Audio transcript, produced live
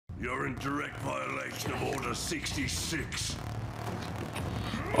You're in direct violation of Order 66.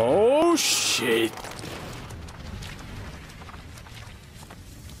 Oh shit.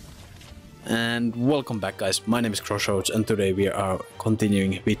 And welcome back, guys. My name is Crossroads, and today we are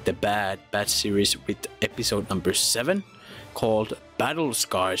continuing with the Bad Batch series with episode number 7 called Battle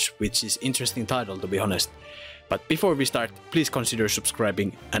Scars, which is interesting title, to be honest. But before we start, please consider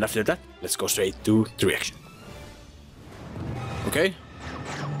subscribing, and after that, let's go straight to the reaction. Okay.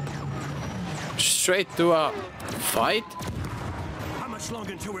 Straight to a fight? How much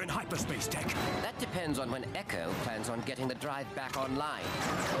longer until we're in hyperspace tech? That depends on when Echo plans on getting the drive back online.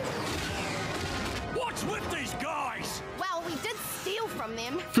 What's with these guys? Well, we did steal from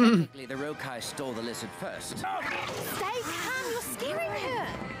them. Technically, the Rokai stole the lizard first. Stay calm, you're scaring her.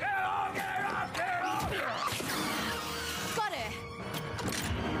 Got her.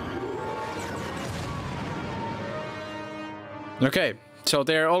 Okay, so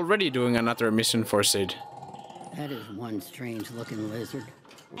they're already doing another mission for Sid. That is one strange-looking lizard.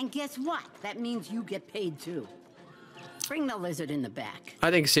 And guess what? That means you get paid too. Bring the lizard in the back. I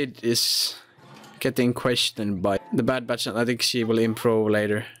think Sid is getting questioned by the Bad Batch, and I think she will improve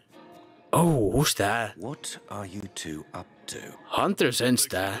later. Oh, who's that? What are you two up to? Hunter sensed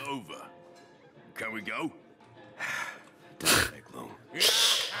that. Over. Can we go? Doesn't take long.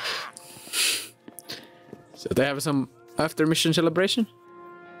 So they have some after mission celebration?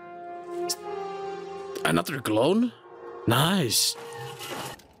 Another clone? Nice.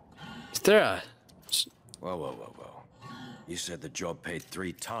 Is there a... Whoa. You said the job paid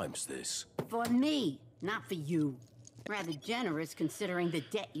 3 times this. For me, not for you. Rather generous considering the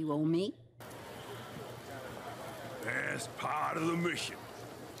debt you owe me. That's part of the mission.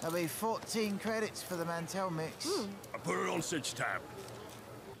 That'll be 14 credits for the Mantel mix. I put it on Sid's tab.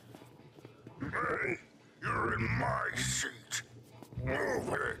 Hey, you're in my seat.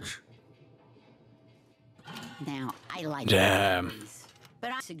 Move it. Now, I like Damn. uglies,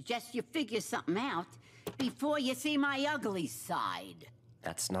 but I suggest you figure something out before you see my ugly side.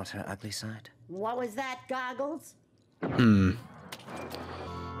 That's not her ugly side. What was that, Goggles?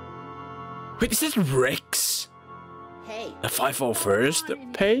 Wait, is that Rex? Hey. The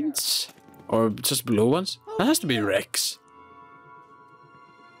 501st paints? Or just blue ones? That has to be Rex.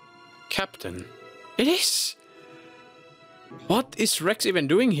 Captain. It is! What is Rex even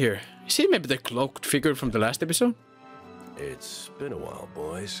doing here? Is he maybe the cloaked figure from the last episode? It's been a while,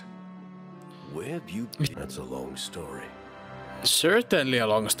 boys. Where have you been? That's a long story. Certainly a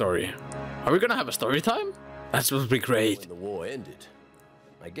long story. Are we gonna have a story time? That would be great. When the war ended,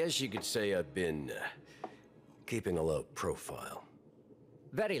 I guess you could say I've been keeping a low profile.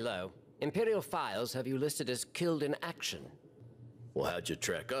 Very low. Imperial files have you listed as killed in action. Well, how'd you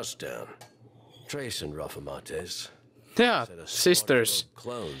track us down? Trace and Rafamates. Yeah, Said a squad sisters. of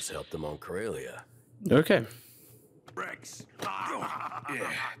clones helped them on Corellia. Okay. Rex. Yeah,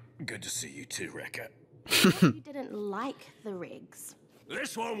 good to see you too, Bracca. You didn't like the rigs.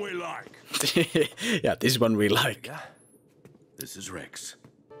 This one we like. Yeah, this one we like. Yeah, this is Rex.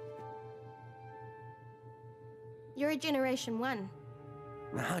 You're a Generation 1.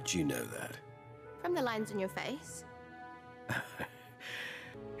 Now, how'd you know that? From the lines on your face.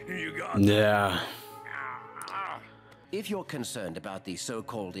 You got Yeah. If you're concerned about the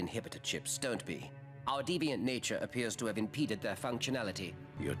so-called inhibitor chips, don't be. Our deviant nature appears to have impeded their functionality.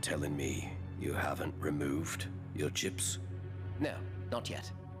 You're telling me you haven't removed your chips? No, not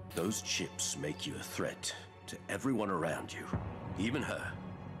yet. Those chips make you a threat to everyone around you, even her.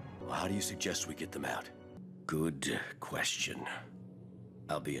 Well, how do you suggest we get them out? Good question.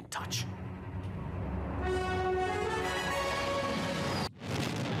 I'll be in touch.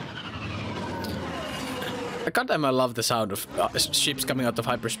 Goddamn, I love the sound of ships coming out of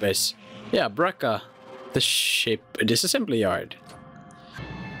hyperspace. Yeah, Bracca, the ship disassembly yard.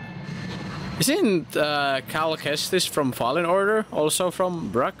 Isn't Cal Kestis from Fallen Order also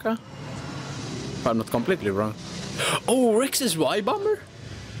from Bracca? If I'm not completely wrong. Oh, Rex's Y-bomber?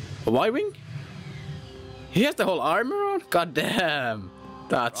 A Y-wing? He has the whole armor on? God damn.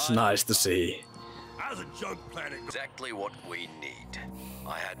 That's nice to see. How's a junk planet? Exactly what we need.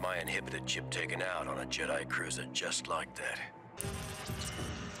 I had my inhibitor chip taken out on a Jedi cruiser just like that.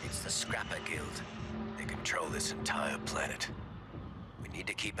 It's the Scrapper Guild. They control this entire planet. We need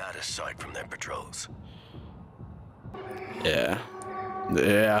to keep out of sight from their patrols. Yeah.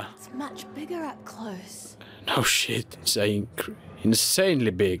 It's much bigger up close. No shit. It's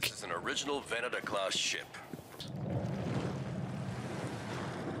insanely big. This is an original Venator-class ship.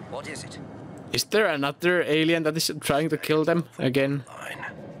 What is it? Is there another alien that is trying to kill them again? Line.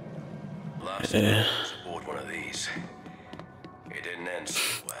 Last time I was aboard one of these. It didn't end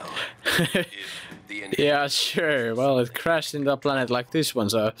so well. Yeah, sure. Well, it crashed into a planet like this one,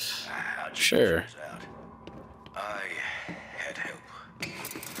 so sure. I had help.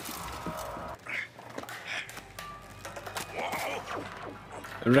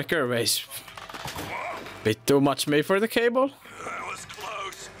 Wrecker weighs bit too much me for the cable. That was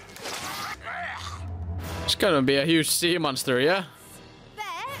close. It's gonna be a huge sea monster, yeah?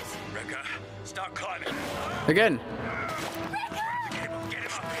 Bracca, start climbing. Again. Get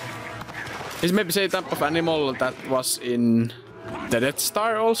him up. Is maybe say type of animal that was in the Death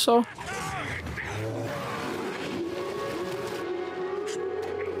Star also?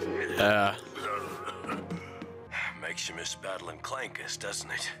 Yeah. Makes you miss battling clankers, doesn't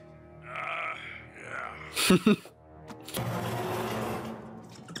it? Yeah.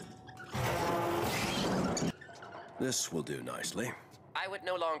 This will do nicely. I would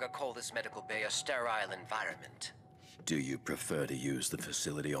no longer call this medical bay a sterile environment. Do you prefer to use the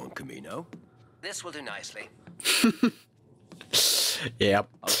facility on Camino? This will do nicely. Yep.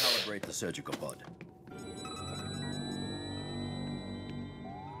 I'll calibrate the surgical pod.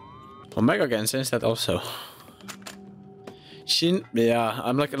 Omega can sense that also. Yeah,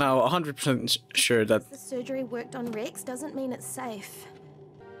 I'm like now 100% sure that The surgery worked on Rex doesn't mean it's safe.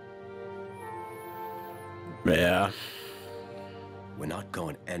 yeah. We're not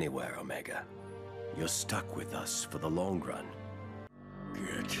going anywhere, Omega. You're stuck with us for the long run.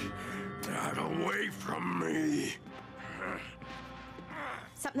 Get that away from me.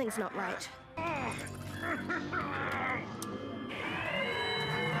 Something's not right.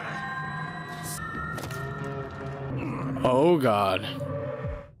 Oh god.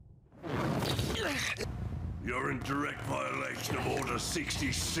 You're in direct violation of Order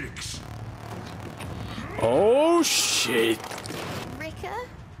 66. Oh shit. Wrecker?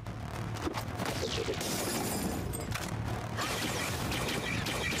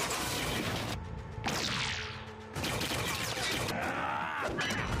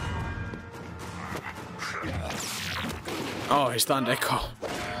 Oh, he's done Echo.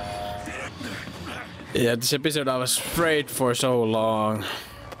 Yeah, this episode I was afraid for so long.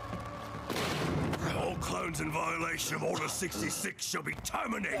 All clones in violation of Order 66 shall be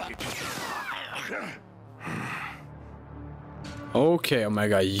terminated. Okay,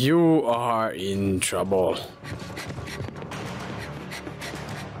 Omega, you are in trouble.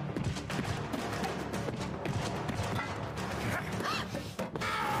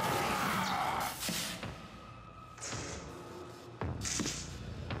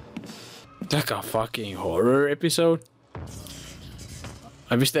 Like a fucking horror episode.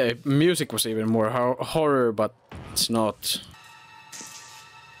 I wish the music was even more horror, but it's not.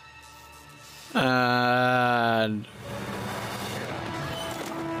 And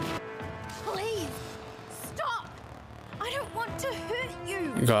Please! Stop! I don't want to hurt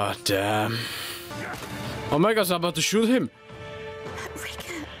you! god damn. Omega's about to shoot him.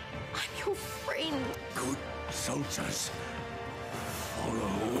 Wrecker, I'm your friend. Good soldiers. Follow.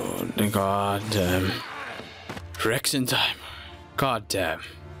 God damn. Rex in time. God damn.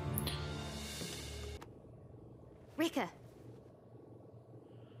 Wrecker,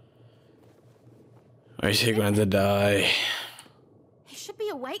 Is he going to die? he should be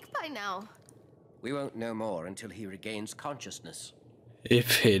awake by now. We won't know more until he regains consciousness.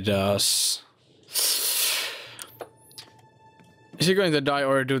 If he does. Is he going to die,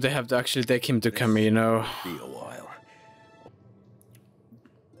 or do they have to actually take him to Camino? Be a while.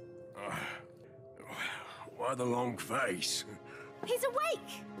 Why the long face? He's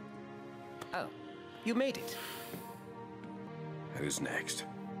awake! Oh, you made it. Who's next?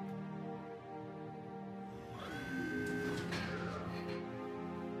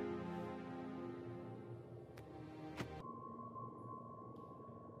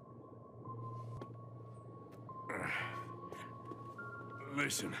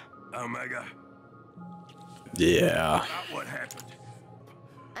 Listen, Omega. Yeah. Not what happened.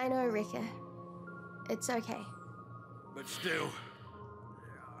 I know, Wrecker. It's okay. But still,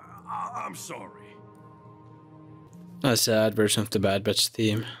 I'm sorry. A sad version of the Bad Batch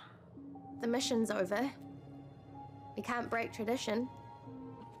theme. The mission's over. We can't break tradition.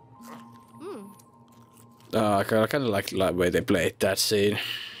 I kind of like the way they played that scene.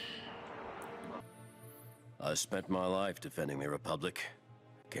 I spent my life defending the Republic.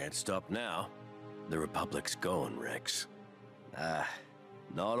 Can't stop now. The Republic's gone, Rex.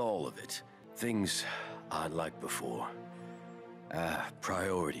 Not all of it. Things aren't like before.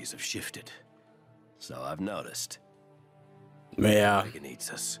 Priorities have shifted. So I've noticed. Yeah. Omega needs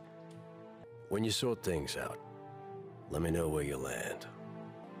us. When you sort things out, let me know where you land.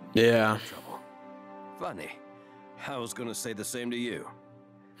 Yeah. Trouble. Funny. I was gonna say the same to you.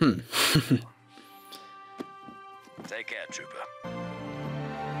 Take care, Trooper.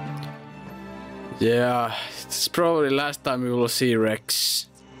 Yeah, it's probably last time we will see Rex.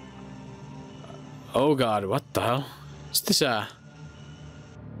 Oh god, what the hell? Is this a...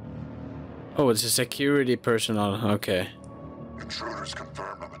 Oh, it's a security personnel, okay. Intruders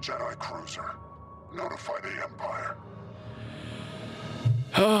confirmed on the Jedi cruiser. Notify the Empire.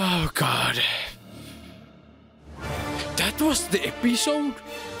 Oh god. That was the episode?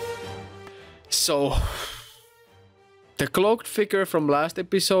 So... The cloaked figure from last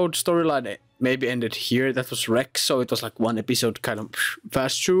episode storyline maybe ended here. That was Rex, so it was like one episode kind of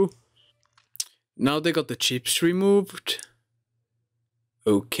fast through. Now they got the chips removed.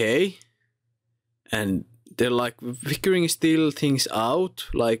 Okay. And they're like figuring still things out.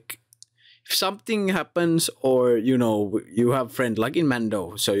 Like if something happens or, you know, you have a friend like in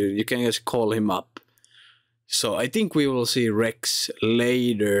Mando, so you can just call him up. So I think we will see Rex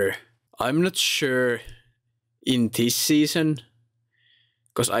later. I'm not sure in this season,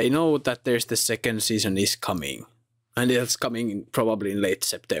 because I know that there's the second season is coming, and it's coming probably in late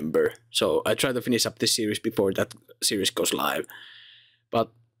September. So I try to finish up this series before that series goes live.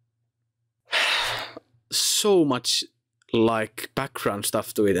 But so much like background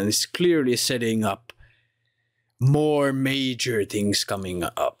stuff to it, and it's clearly setting up more major things coming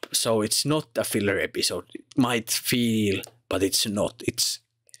up. So it's not a filler episode. It might feel, but it's not. It's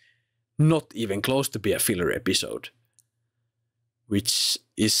not even close to be a filler episode, which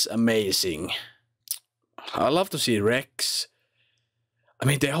is amazing. I love to see Rex. I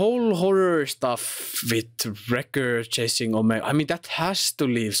mean, the whole horror stuff with Wrecker chasing Omega, I mean, that has to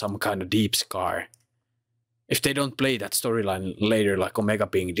leave some kind of deep scar. If they don't play that storyline later, like Omega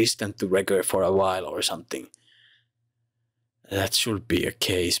being distant to Wrecker for a while or something. That should be a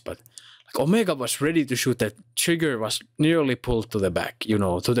case, but like Omega was ready to shoot, that trigger was nearly pulled to the back, you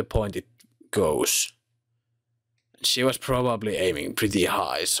know, to the point it goes. She was probably aiming pretty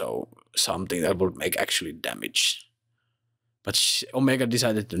high, so something that would make actually damage. But Omega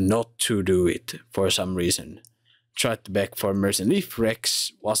decided not to do it for some reason. Tried to beg for mercy, and if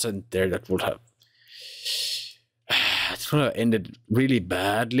Rex wasn't there, that would have... it would have ended really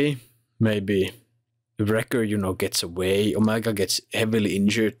badly. Maybe Wrecker, you know, gets away. Omega gets heavily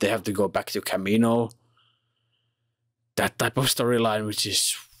injured. They have to go back to Camino. That type of storyline, which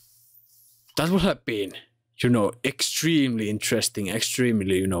is... That would have been, you know, extremely interesting,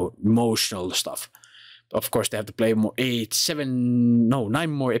 extremely, you know, emotional stuff. Of course, they have to play more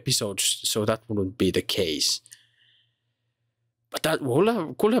 9 more episodes, so that wouldn't be the case. But that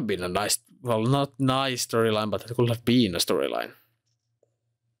could have been a nice, well, not nice storyline, but it could have been a storyline.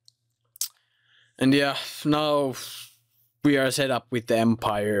 And yeah, now we are set up with the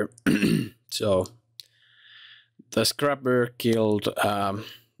Empire. So the Scrapper Guild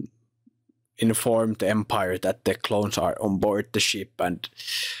informed the Empire that the clones are on board the ship and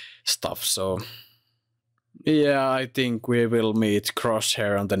stuff. So yeah, I think we will meet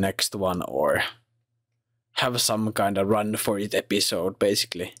Crosshair on the next one, or have some kind of run for it episode,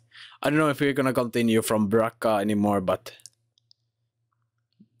 basically. I don't know if we're gonna continue from Bracca anymore, but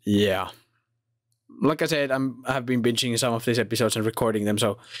yeah. Like I said, I have been binging some of these episodes and recording them,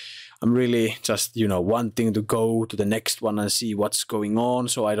 so I'm really just, you know, wanting to go to the next one and see what's going on,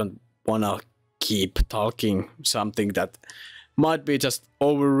 so I don't wanna keep talking something that might be just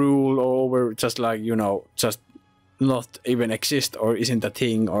overruled or just like, you know, just not even exist or isn't a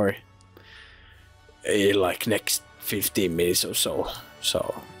thing, or like next 15 minutes or so.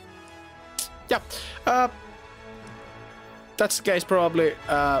 So yeah, that's the case probably.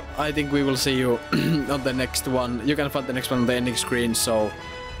 I think we will see you on the next one. You can find the next one on the ending screen, so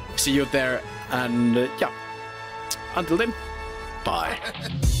see you there, and yeah, until then, bye.